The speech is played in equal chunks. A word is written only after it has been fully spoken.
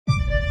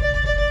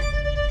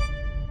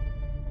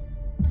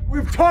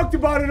We've talked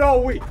about it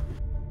all week.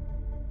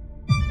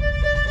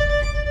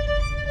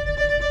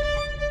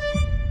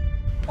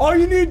 All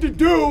you need to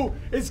do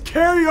is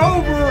carry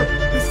over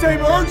the same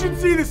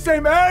urgency, the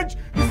same edge,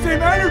 the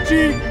same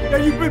energy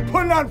that you've been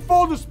putting on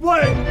full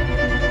display.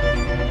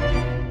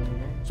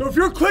 So if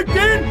you're clicked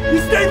in,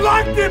 you stay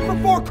locked in for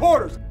 4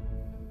 quarters.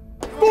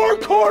 4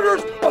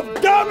 quarters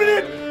of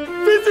dominant,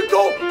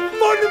 physical,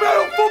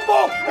 fundamental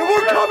football, and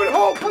we're coming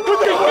home with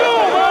a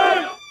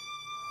win.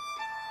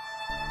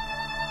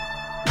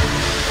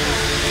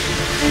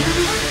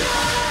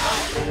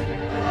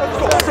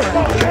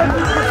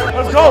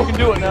 Let's go. We can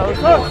do it now. Let's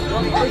go.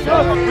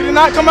 We did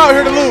not come out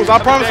here to lose. I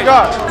promise you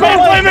God. Come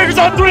on, playmakers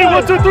on 3.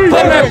 1, 2, 3.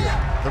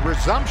 The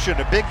resumption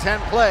of Big Ten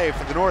play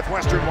for the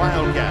Northwestern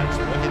Wildcats,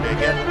 looking to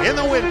get in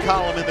the win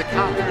column in the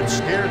conference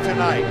here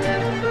tonight.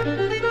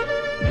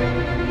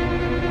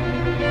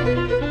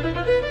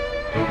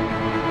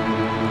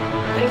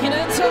 Taking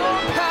it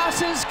zone,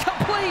 passes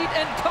complete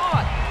and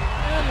caught.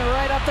 And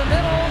right up the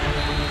middle.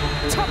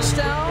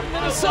 Touchdown,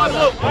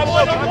 Minnesota.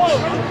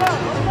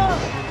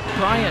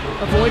 Bryant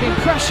avoiding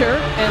pressure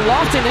and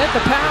lofting it. The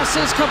pass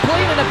is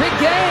complete in a big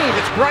game.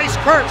 It's Bryce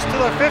Kurtz to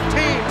the 15,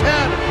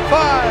 10,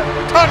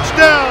 5,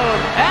 touchdown.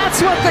 That's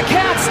what the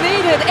Cats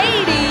needed.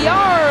 80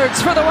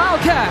 yards for the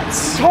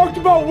Wildcats. We talked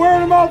about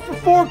wearing them out for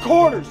 4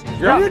 quarters.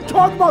 Yeah. We didn't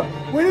talk about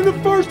winning the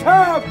first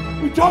half.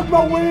 We talked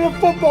about winning a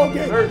football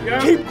game.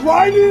 Yeah. Keep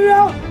grinding it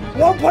out,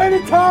 one play at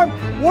a time.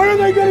 What are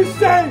they going to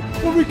say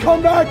when we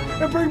come back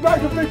and bring back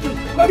a victory?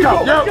 Let's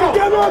go. Get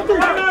together on 3.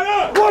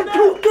 1,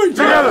 2, 3.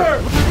 Together.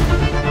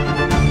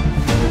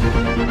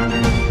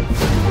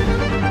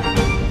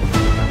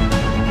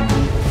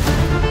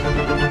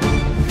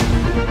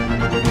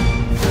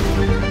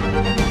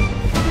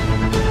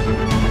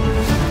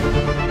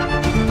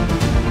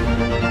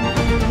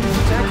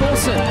 Zach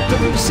Olsen,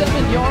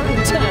 37-yard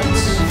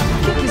attempts.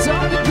 Kick is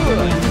out and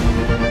good.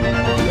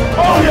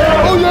 Oh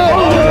yeah! Oh yeah!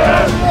 Oh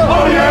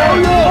yeah! Oh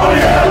yeah! Oh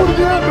yeah! Do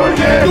it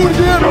again! Do it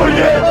again! Do it again! Do it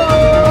again!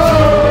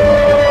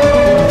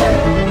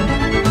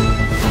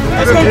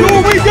 Let's go do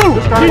what we do.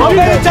 One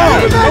at a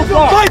time.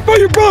 Fight for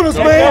your brothers,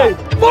 man.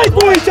 Fight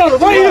for each other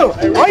right here,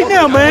 right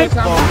now, man.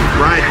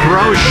 Bryant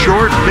throws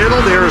short middle.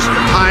 There's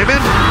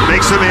Hyman,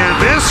 makes a man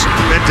miss,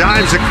 and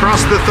dives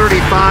across the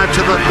 35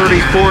 to the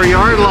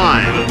 34-yard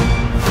line.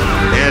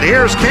 And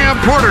here's Cam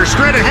Porter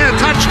straight ahead,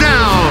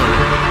 touchdown.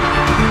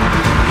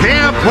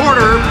 Cam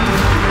Porter,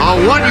 a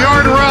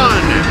 1-yard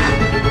run.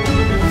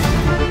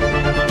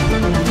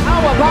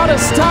 How about a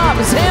stop?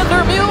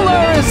 Xander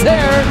Mueller is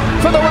there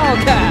for the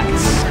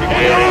Wildcats.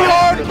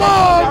 80-yard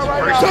bomb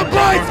to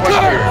Bryce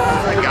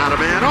Kurtz. They got a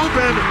man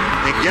open,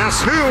 and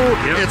guess who?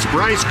 It's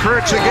Bryce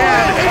Kurtz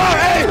again.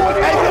 Hey,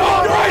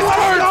 Bryce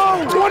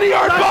Kurtz,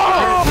 20-yard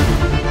bomb.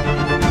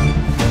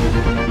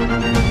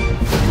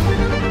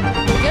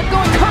 Again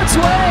going Kurt's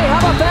way. How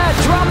about that?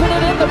 Dropping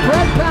it in the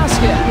bread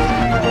basket.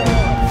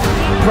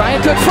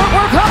 Bryant, good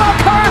footwork. How about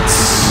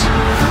Kurtz?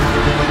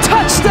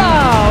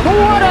 Touchdown!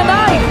 What a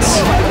night!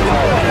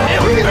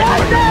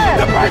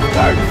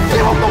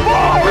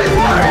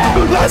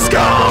 Let's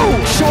go!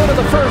 Short of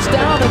the first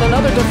down and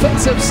another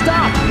defensive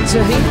stop.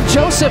 Zaheem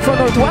Joseph from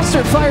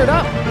Northwestern fired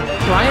up.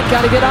 Bryant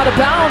got to get out of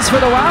bounds for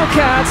the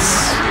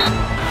Wildcats.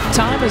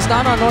 Time is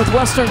not on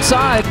Northwestern's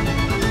side.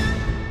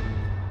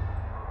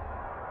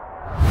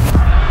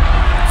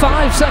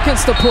 5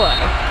 seconds to play.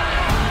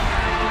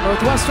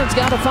 Northwestern's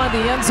got to find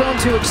the end zone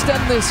to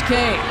extend this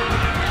game.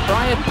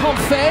 Bryant pump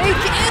fake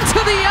into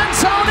the end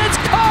zone. It's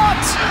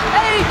caught.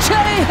 A.J.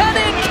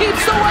 Henning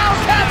keeps the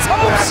Wildcats'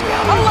 hopes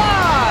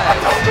alive.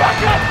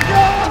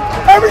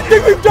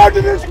 Everything we've done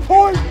to this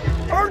point,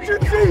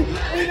 urgency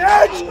and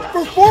edge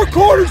for 4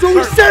 quarters, and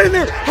we sat in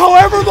there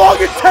however long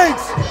it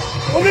takes.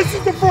 Well, this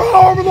is for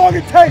however long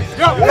it takes.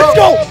 Let's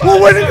go.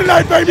 We're winning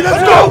tonight, baby.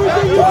 Let's go.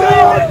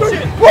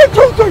 1,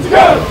 2, 3.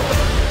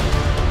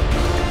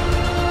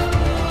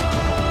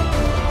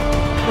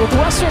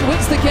 Northwestern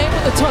wins the game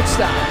with a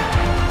touchdown.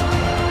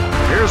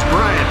 Here's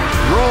Bryant,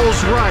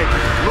 rolls right,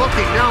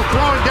 looking now,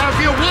 throwing down.